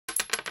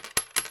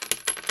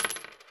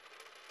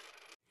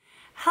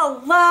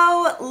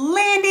Hello,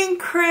 landing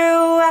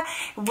crew.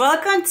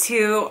 Welcome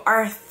to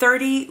our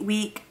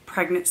 30-week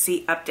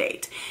pregnancy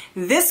update.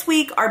 This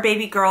week, our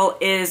baby girl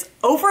is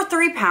over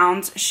 3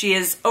 pounds. She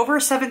is over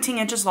 17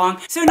 inches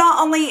long. So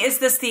not only is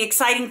this the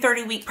exciting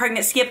 30-week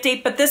pregnancy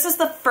update, but this is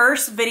the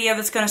first video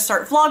that's going to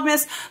start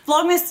Vlogmas.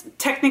 Vlogmas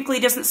technically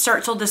doesn't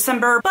start till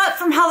December, but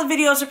from how the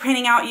videos are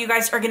panning out, you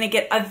guys are going to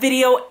get a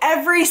video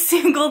every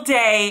single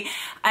day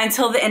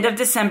until the end of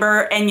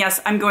December. And yes,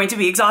 I'm going to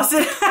be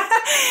exhausted,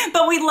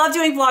 but we love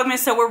doing Vlogmas,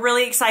 so we're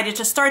really excited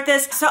to start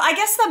this. So I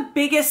guess the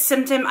biggest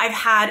symptom I've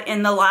had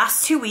in the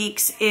last 2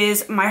 weeks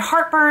is my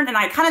heartburn, and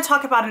I kind of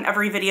talk about it in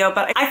every video,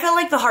 but I feel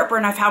like the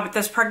heartburn I've had with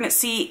this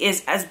pregnancy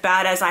is as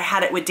bad as I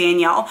had it with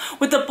Danielle.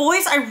 With the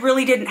boys, I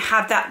really didn't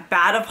have that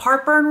bad of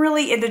heartburn,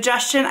 really,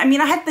 indigestion. I mean,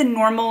 I had the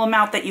normal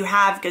amount that you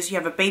have because you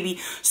have a baby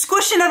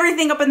squishing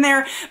everything up in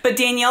there, but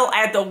Danielle, I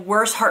had the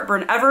worst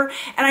heartburn ever.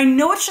 And I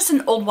know it's just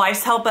an old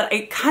wives' tale, but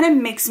it kind of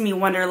makes me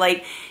wonder,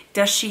 like,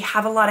 does she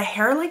have a lot of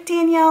hair like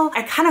Danielle?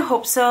 I kind of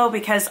hope so,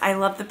 because I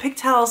love the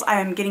pigtails. I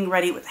am getting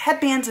ready with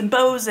headbands and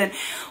bows, and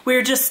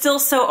we're just still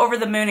so over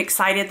the moon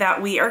excited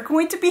that we are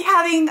going to be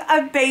having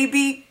a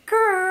baby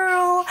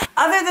girl.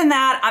 Other than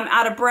that, I'm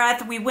out of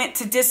breath. We went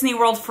to Disney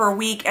World for a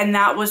week, and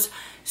that was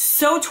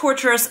so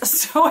torturous,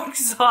 so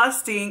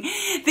exhausting.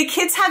 The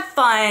kids had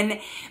fun,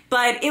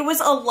 but it was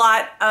a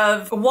lot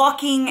of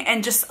walking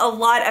and just a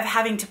lot of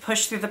having to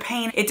push through the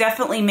pain. It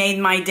definitely made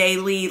my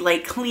daily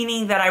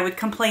cleaning that I would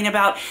complain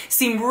about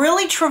seem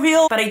really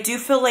trivial, but I do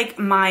feel like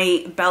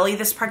my belly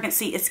this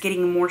pregnancy is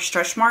getting more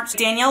stretch marks.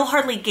 Danielle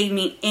hardly gave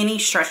me any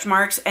stretch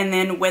marks, and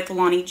then with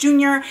Lonnie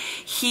Jr.,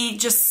 he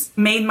just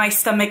made my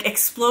stomach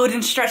explode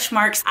in stretch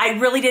marks. I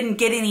really didn't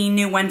get any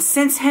new ones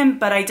since him,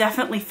 but I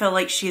definitely feel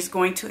like she's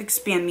going to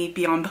expand me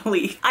beyond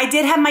belief. I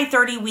did have my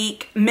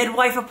 30-week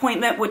midwife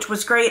appointment, which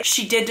was great.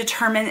 She did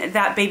determine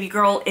that baby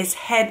girl is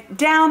head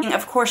down.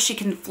 Of course, she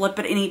can flip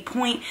at any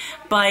point,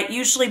 but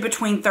usually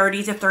between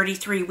 30 to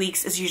 33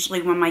 weeks is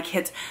usually when my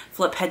kids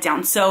flip head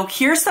down. So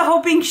here's to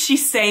hoping she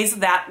stays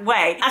that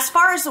way. As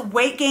far as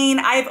weight gain,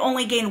 I've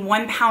only gained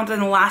 1 pound in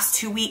the last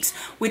 2 weeks,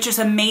 which is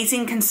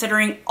amazing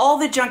considering all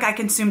the junk I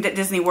consumed at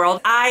Disney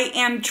World. I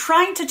am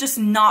trying to just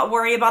not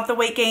worry about the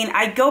weight gain.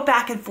 I go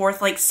back and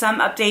forth, like some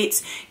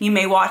updates, you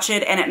may watch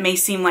it and it may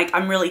seem like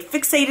I'm really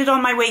fixated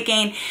on my weight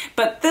gain,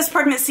 but this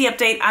pregnancy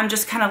update, I'm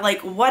just kind of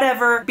like,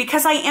 whatever.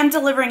 Because I am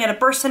delivering at a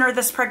birth center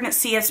this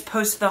pregnancy as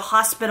opposed to the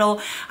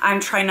hospital, I'm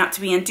trying not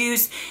to be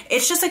induced.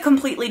 It's just a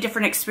completely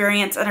different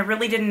experience, and I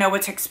really didn't know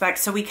what to expect,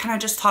 so we kind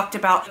of just talked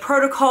about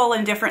protocol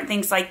and different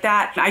things like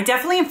that. I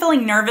definitely am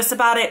feeling nervous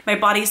about it. My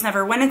body's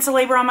never went into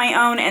labor on my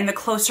own, and the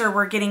closer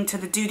we're getting to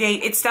the due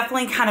date, it's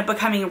definitely kind of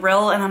becoming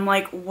real, and I'm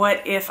like,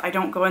 what if I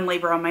don't go in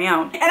labor on my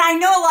own? And I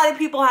know a lot of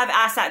people have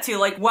asked that too,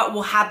 like, what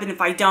will happen if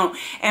I don't?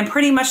 And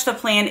pretty much the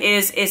plan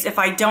is if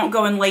I don't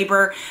go in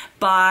labor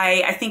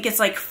by, I think it's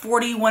like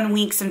 41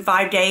 weeks and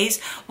 5 days,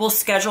 we'll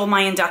schedule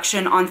my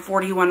induction on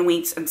 41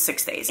 weeks and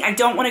 6 days. I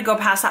don't want to go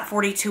past that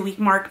 42-week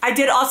mark. I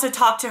did also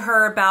talk to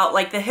her about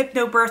like the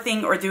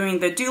hypnobirthing or doing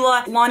the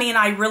doula. Lonnie and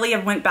I really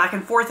have went back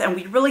and forth, and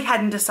we really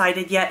hadn't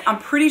decided yet. I'm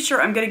pretty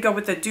sure I'm going to go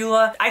with the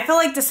doula. I feel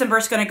like December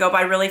is going to go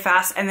by really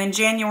fast, and then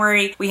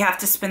January, we have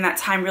to spend that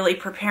time really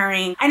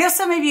preparing. I know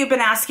some of you have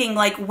been asking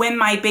like when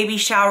my baby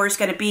shower is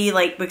going to be,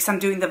 like, because I'm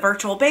doing the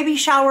virtual baby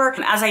shower.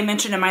 As I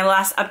mentioned in my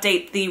last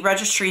update, the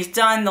registry is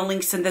done. The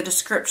link's in the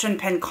description,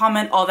 pinned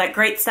comment, all that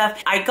great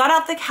stuff. I got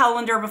out the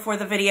calendar before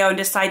the video and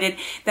decided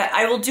that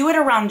I will do it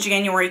around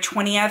January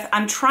 20th.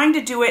 I'm trying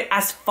to do it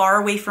as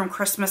far away from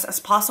Christmas as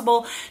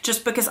possible,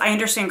 just because I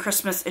understand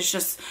Christmas is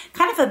just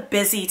kind of a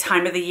busy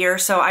time of the year.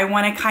 So I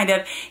want to kind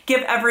of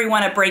give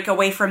everyone a break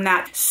away from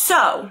that.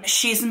 So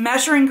she's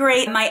measuring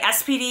great. My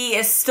SPD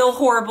is still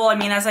horrible. I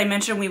mean, as I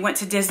mentioned, we went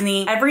to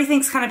Disney.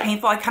 Everything's kind of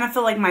painful. I kind of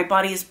feel like my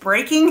body is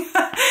breaking,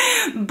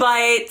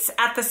 but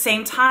at the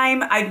same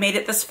time, I've made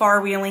it this far.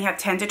 We only have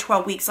 10 to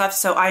 12 weeks left,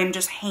 so I'm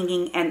just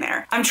hanging in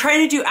there. I'm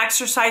trying to do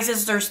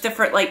exercises. There's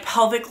different like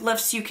pelvic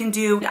lifts you can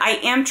do. I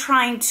am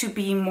trying to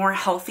be more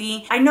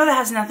healthy. I know that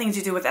has nothing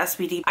to do with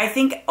SPD. I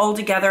think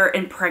altogether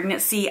in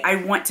pregnancy, I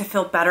want to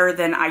feel better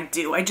than I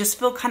do. I just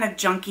feel kind of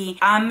junky.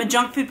 I'm a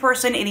junk food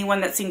person. Anyone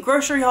that's seen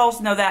grocery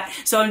hauls know that.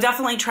 So I'm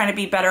definitely trying to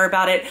be better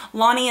about it.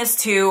 Lonnie is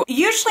too.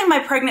 Usually my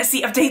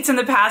pregnancy updates in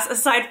the past,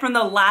 aside from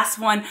the last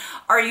one,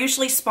 are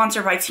usually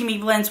sponsored by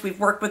Teamy Blends. We've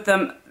worked with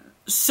them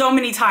so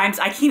many times,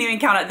 I can't even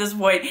count at this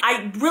point.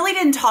 I really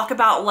didn't talk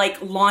about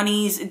like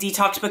Lonnie's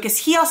detox because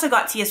he also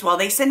got tea as well.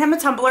 They sent him a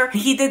tumbler.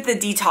 He did the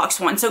detox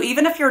one. So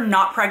even if you're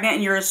not pregnant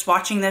and you're just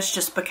watching this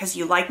just because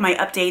you like my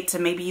updates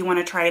and maybe you want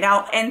to try it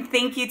out. And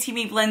thank you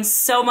Teamy Blends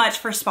so much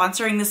for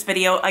sponsoring this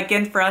video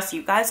again for us.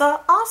 You guys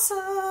are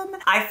awesome.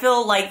 I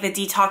feel like the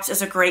detox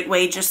is a great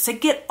way just to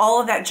get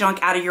all of that junk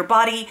out of your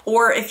body,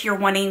 or if you're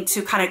wanting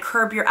to kind of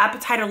curb your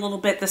appetite a little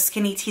bit, the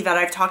skinny tea that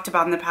I've talked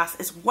about in the past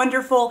is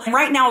wonderful. And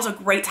right now is a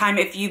great time time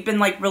if you've been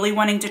like really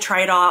wanting to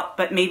try it out,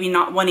 but maybe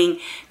not wanting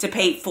to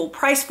pay full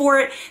price for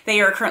it.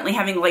 They are currently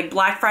having like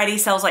Black Friday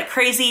sales like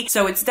crazy.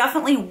 So it's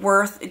definitely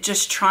worth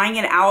just trying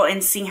it out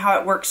and seeing how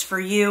it works for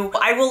you.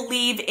 I will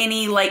leave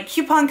any like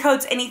coupon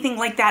codes, anything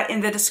like that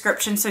in the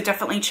description. So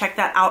definitely check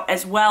that out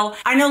as well.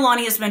 I know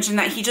Lonnie has mentioned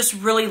that he just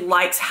really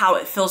likes how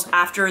it feels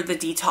after the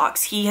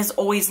detox. He has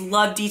always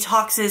loved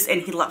detoxes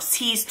and he loves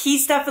teas.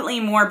 He's definitely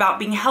more about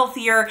being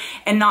healthier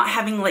and not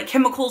having like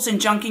chemicals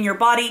and junk in your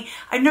body.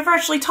 I've never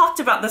actually talked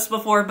about this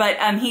before, but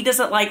he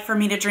doesn't like for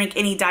me to drink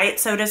any diet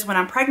sodas when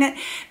I'm pregnant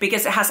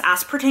because it has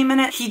aspartame in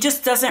it. He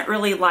just doesn't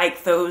really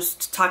like those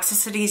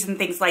toxicities and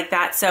things like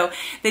that. So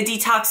the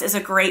detox is a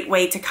great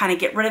way to kind of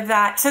get rid of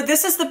that. So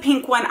this is the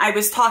pink one I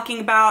was talking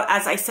about.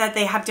 As I said,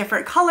 they have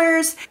different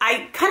colors.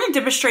 I kind of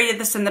demonstrated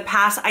this in the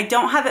past. I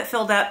don't have it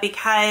filled up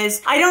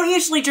because I don't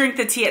usually drink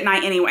the tea at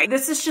night anyway.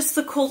 This is just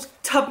the cool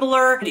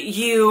tumbler.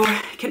 You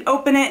can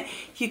open it.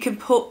 You can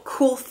put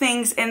cool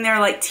things in there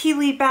like tea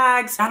leaf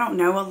bags. I don't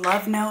know, a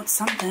love note,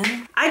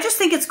 something. I just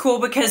think it's cool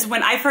because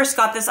when I first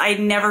got this, I had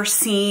never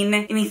seen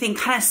anything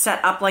kind of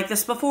set up like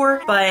this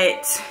before.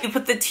 But you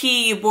put the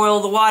tea, you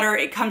boil the water,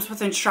 it comes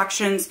with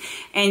instructions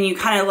and you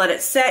kind of let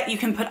it set. You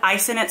can put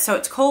ice in it so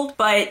it's cold.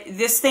 But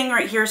this thing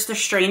right here is the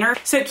strainer.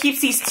 So it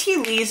keeps these tea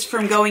leaves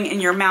from going in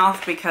your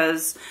mouth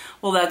because,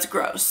 well, that's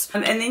gross.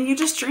 And then you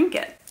just drink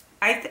it.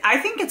 I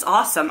think it's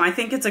awesome. I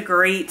think it's a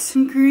great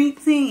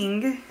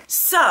thing.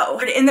 So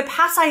in the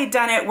past I had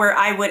done it where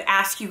I would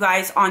ask you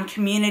guys on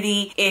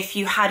community if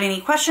you had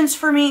any questions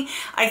for me.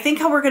 I think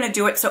how we're gonna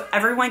do it so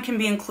everyone can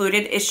be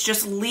included is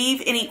just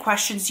leave any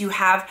questions you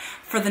have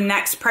for the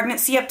next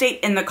pregnancy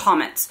update in the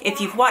comments.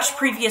 If you've watched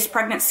previous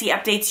pregnancy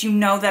updates, you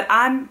know that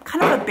I'm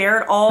kind of a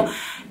bear it all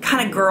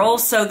kind of girl,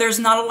 so there's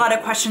not a lot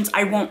of questions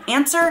I won't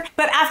answer.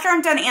 But after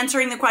I'm done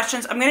answering the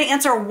questions, I'm gonna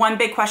answer one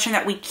big question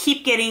that we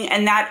keep getting,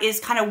 and that is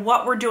kind of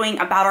what we're doing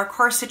about our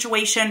car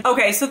situation.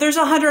 Okay, so there's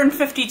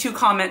 152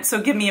 comments, so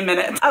give me a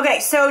minute.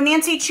 Okay, so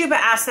Nancy Chuba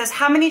asked us,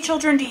 how many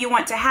children do you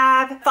want to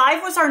have?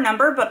 5 was our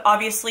number, but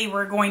obviously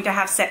we're going to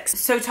have 6.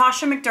 So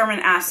Tasha McDermott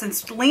asked,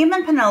 since Liam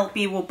and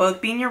Penelope will both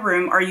be in your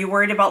room, are you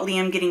worried about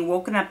Liam getting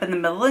woken up in the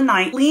middle of the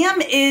night?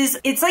 Liam is,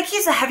 it's like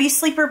he's a heavy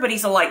sleeper, but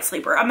he's a light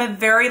sleeper. I'm a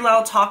very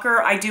loud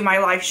talker. I do my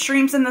live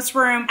streams in this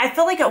room. I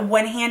feel like at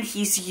one hand,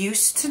 he's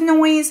used to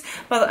noise,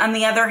 but on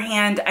the other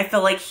hand, I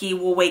feel like he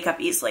will wake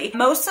up easily.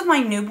 Most of my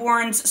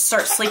newborns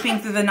start sleeping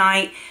through the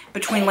night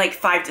between like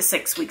 5 to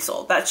 6 weeks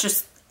old. That's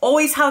just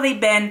always how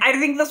they've been. I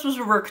think this was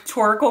a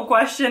rhetorical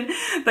question,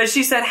 but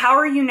she said, how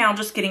are you now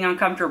just getting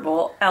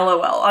uncomfortable?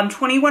 LOL. I'm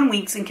 21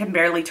 weeks and can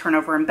barely turn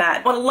over in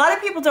bed. What a lot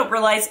of people don't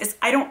realize is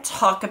I don't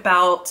talk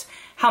about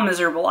how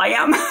miserable I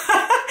am.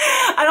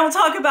 I don't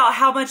talk about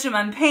how much I'm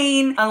in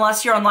pain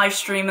unless you're on live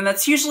stream, and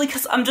that's usually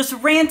because I'm just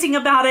ranting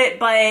about it,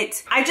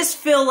 but I just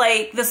feel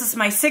like this is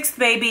my 6th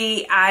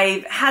baby.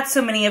 I've had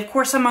so many. Of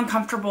course I'm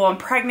uncomfortable, I'm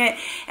pregnant,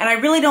 and I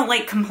really don't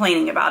like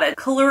complaining about it.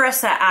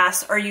 Clarissa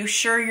asks, are you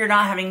sure you're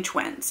not having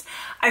twins?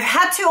 I've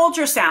had 2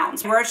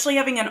 ultrasounds. We're actually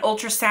having an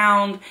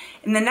ultrasound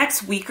in the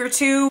next week or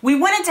 2. We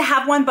wanted to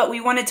have one, but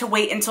we wanted to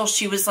wait until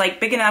she was like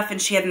big enough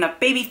and she had enough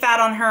baby fat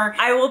on her.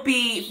 I will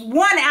be,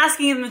 1,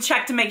 asking them to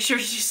check to make sure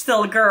she's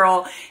still a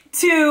girl,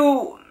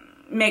 2,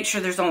 make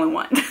sure there's only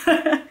 1.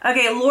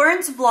 Okay,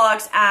 Lauren's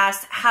Vlogs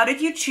asked, how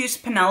did you choose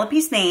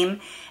Penelope's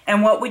name?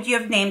 And what would you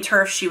have named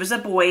her if she was a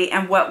boy?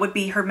 And what would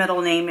be her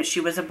middle name if she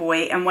was a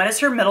boy? And what is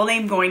her middle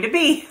name going to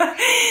be?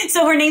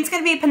 So her name's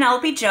going to be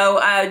Penelope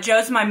Jo.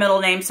 Jo's my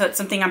middle name, so it's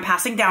something I'm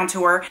passing down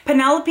to her.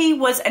 Penelope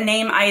was a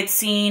name I had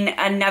seen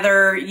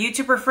another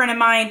YouTuber friend of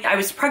mine. I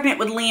was pregnant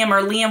with Liam,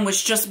 or Liam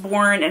was just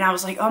born, and I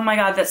was like, oh my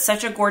God, that's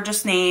such a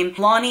gorgeous name.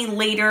 Lonnie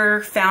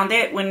later found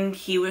it when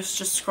he was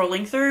just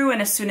scrolling through,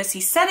 and as soon as he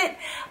said it,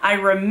 I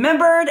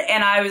remembered,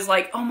 and I was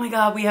like, oh my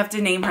God, we have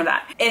to name her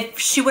that. If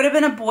she would have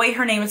been a boy,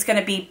 her name is going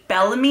to be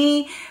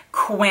Bellamy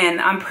Quinn,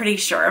 I'm pretty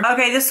sure.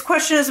 Okay, this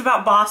question is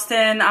about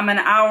Boston. I'm an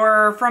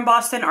hour from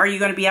Boston. Are you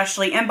going to be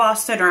actually in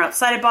Boston or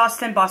outside of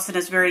Boston? Boston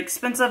is very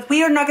expensive.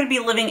 We are not going to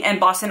be living in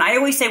Boston. I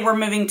always say we're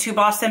moving to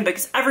Boston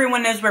because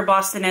everyone knows where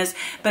Boston is.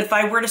 But if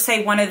I were to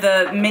say one of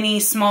the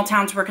many small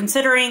towns we're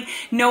considering,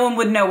 no one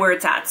would know where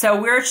it's at.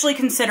 So we're actually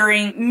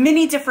considering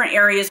many different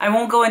areas. I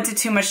won't go into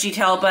too much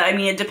detail, but I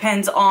mean, it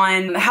depends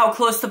on how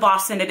close to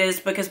Boston it is,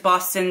 because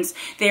Boston's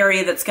the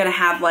area that's going to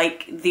have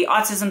like the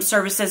autism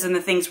services and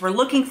the things we're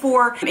looking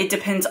for. It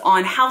depends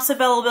on house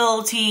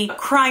availability,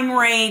 crime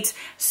rate,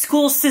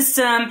 school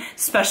system,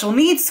 special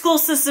needs school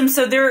system.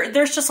 So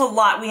there's just a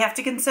lot we have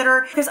to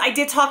consider. Because I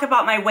did talk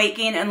about my weight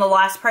gain in the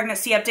last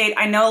pregnancy update.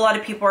 I know a lot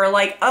of people are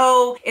like,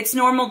 oh, it's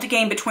normal to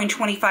gain between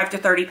 25 to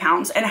 30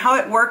 pounds. And how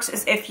it works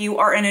is if you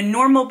are in a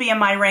normal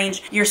BMI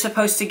range, you're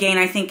supposed to gain,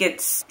 I think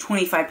it's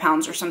 25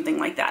 pounds or something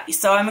like that.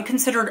 So I'm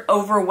considered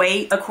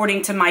overweight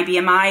according to my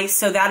BMI.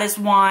 So that is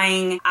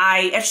why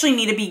I actually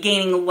need to be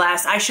gaining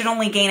less. I should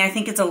only gain, I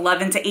think it's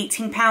 11 to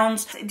 18 pounds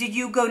pounds. Did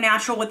you go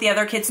natural with the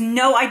other kids?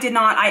 No, I did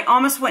not. I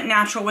almost went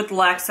natural with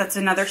Lex. That's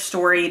another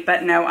story,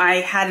 but no,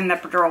 I had an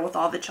epidural with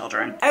all the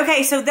children.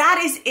 Okay, so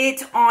that is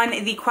it on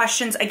the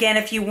questions. Again,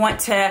 if you want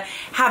to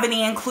have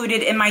any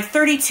included in my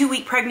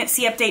 32-week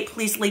pregnancy update,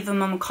 please leave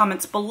them in the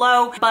comments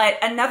below. But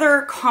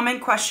another common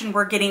question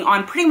we're getting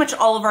on pretty much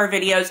all of our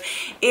videos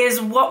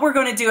is what we're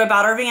going to do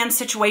about our van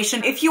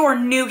situation. If you are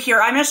new here,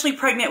 I'm actually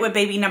pregnant with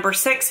baby number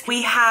 6.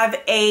 We have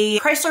a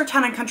Chrysler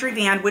Town and Country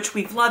van, which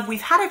we've loved.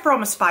 We've had it for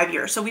almost 5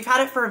 years, so we've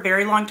had it for a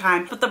very long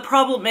time. But the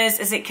problem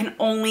is it can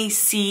only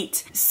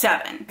seat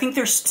 7. I think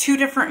there's 2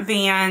 different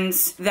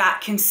vans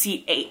that can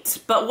seat 8.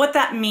 But what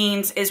that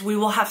means is we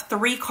will have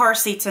 3 car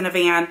seats in a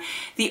van.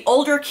 The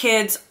older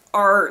kids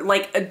are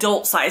like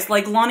adult size.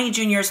 Like Lonnie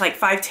Jr. is like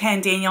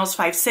 5'10", Danielle's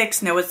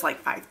 5'6", Noah's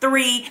like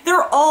 5'3".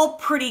 They're all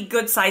pretty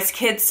good sized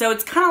kids, so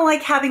it's kind of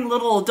like having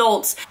little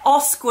adults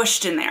all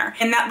squished in there.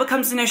 And that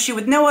becomes an issue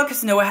with Noah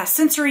because Noah has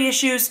sensory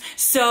issues.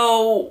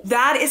 So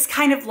that is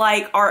kind of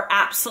like our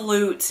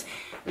absolute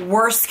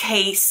worst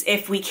case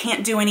if we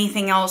can't do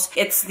anything else.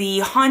 It's the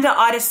Honda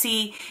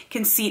Odyssey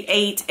can seat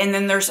 8, and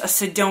then there's a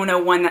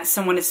Sedona one that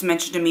someone has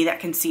mentioned to me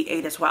that can seat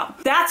 8 as well.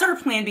 That's our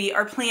plan B.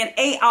 Our plan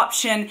A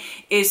option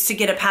is to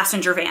get a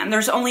passenger van.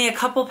 There's only a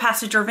couple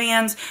passenger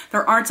vans.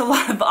 There aren't a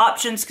lot of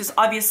options because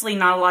obviously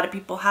not a lot of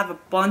people have a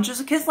bunch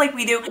of kids like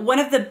we do. One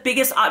of the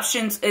biggest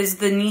options is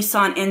the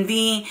Nissan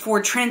NV,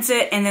 Ford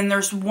Transit, and then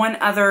there's one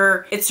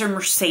other, it's a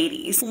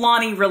Mercedes.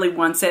 Lonnie really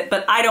wants it,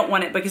 but I don't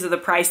want it because of the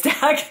price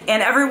tag.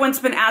 And everyone's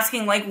been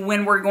asking like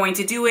when we're going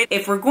to do it,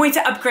 if we're going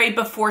to upgrade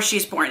before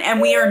she's born,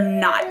 and we are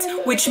not,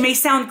 which may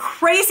sound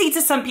crazy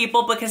to some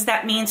people because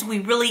that means we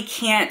really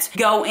can't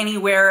go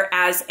anywhere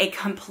as a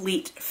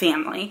complete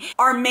family.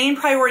 Our main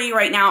priority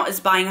right now is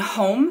buying a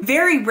home.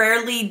 Very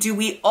rarely do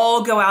we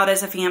all go out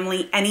as a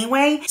family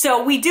anyway.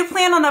 So we do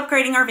plan on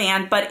upgrading our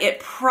van, but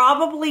it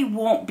probably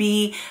won't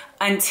be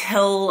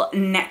until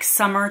next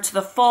summer to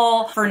the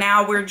fall. For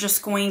now, we're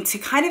just going to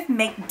kind of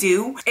make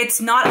do.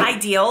 It's not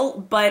ideal,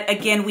 but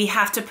again, we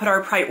have to put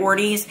our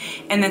priorities.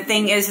 And the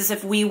thing is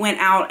if we went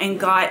out and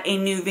got a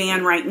new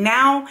van right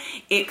now,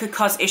 it could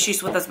cause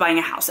issues with us buying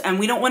a house. And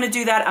we don't want to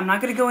do that. I'm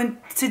not going to go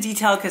into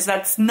detail because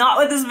that's not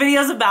what this video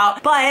is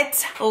about,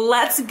 but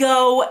let's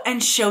go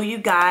and show you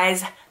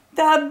guys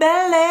the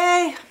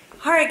belly.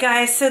 All right,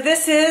 guys, so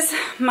this is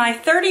my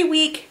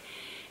 30-week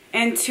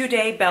and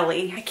 2-day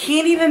belly. I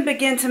can't even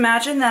begin to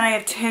imagine that I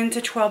have 10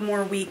 to 12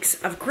 more weeks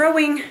of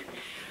growing.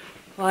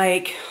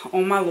 Like,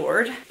 oh my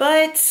Lord.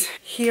 But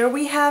here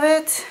we have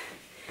it.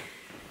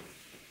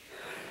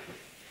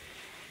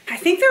 I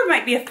think there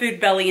might be a food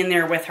belly in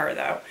there with her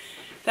though.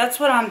 That's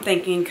what I'm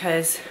thinking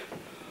because,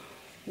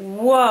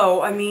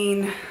 whoa, I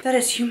mean, that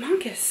is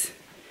humongous.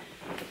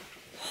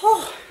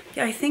 Oh.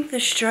 Yeah, I think the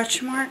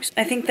stretch marks,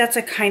 I think that's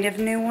a kind of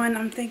new one,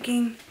 I'm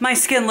thinking. My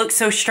skin looks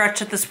so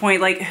stretched at this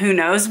point, like who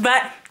knows,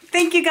 but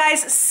thank you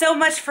guys so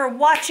much for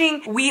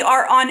watching. We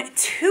are on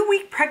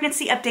 2-week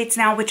pregnancy updates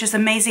now, which is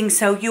amazing.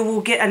 So you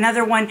will get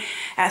another one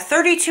at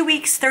 32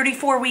 weeks,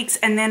 34 weeks,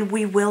 and then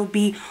we will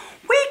be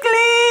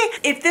weekly.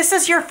 If this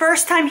is your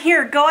first time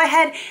here, go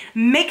ahead,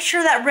 make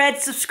sure that red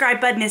subscribe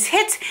button is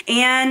hit,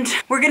 and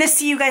we're gonna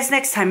see you guys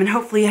next time, and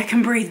hopefully I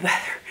can breathe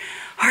better.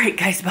 All right,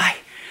 guys, bye.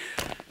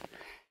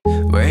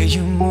 Where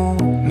you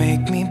move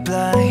make me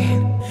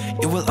blind.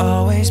 You will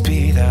always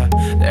be there.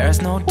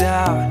 There's no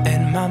doubt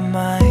in my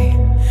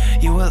mind.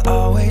 You will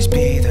always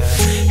be there.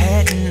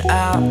 Heading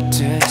out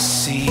to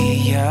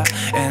see ya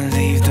and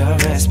leave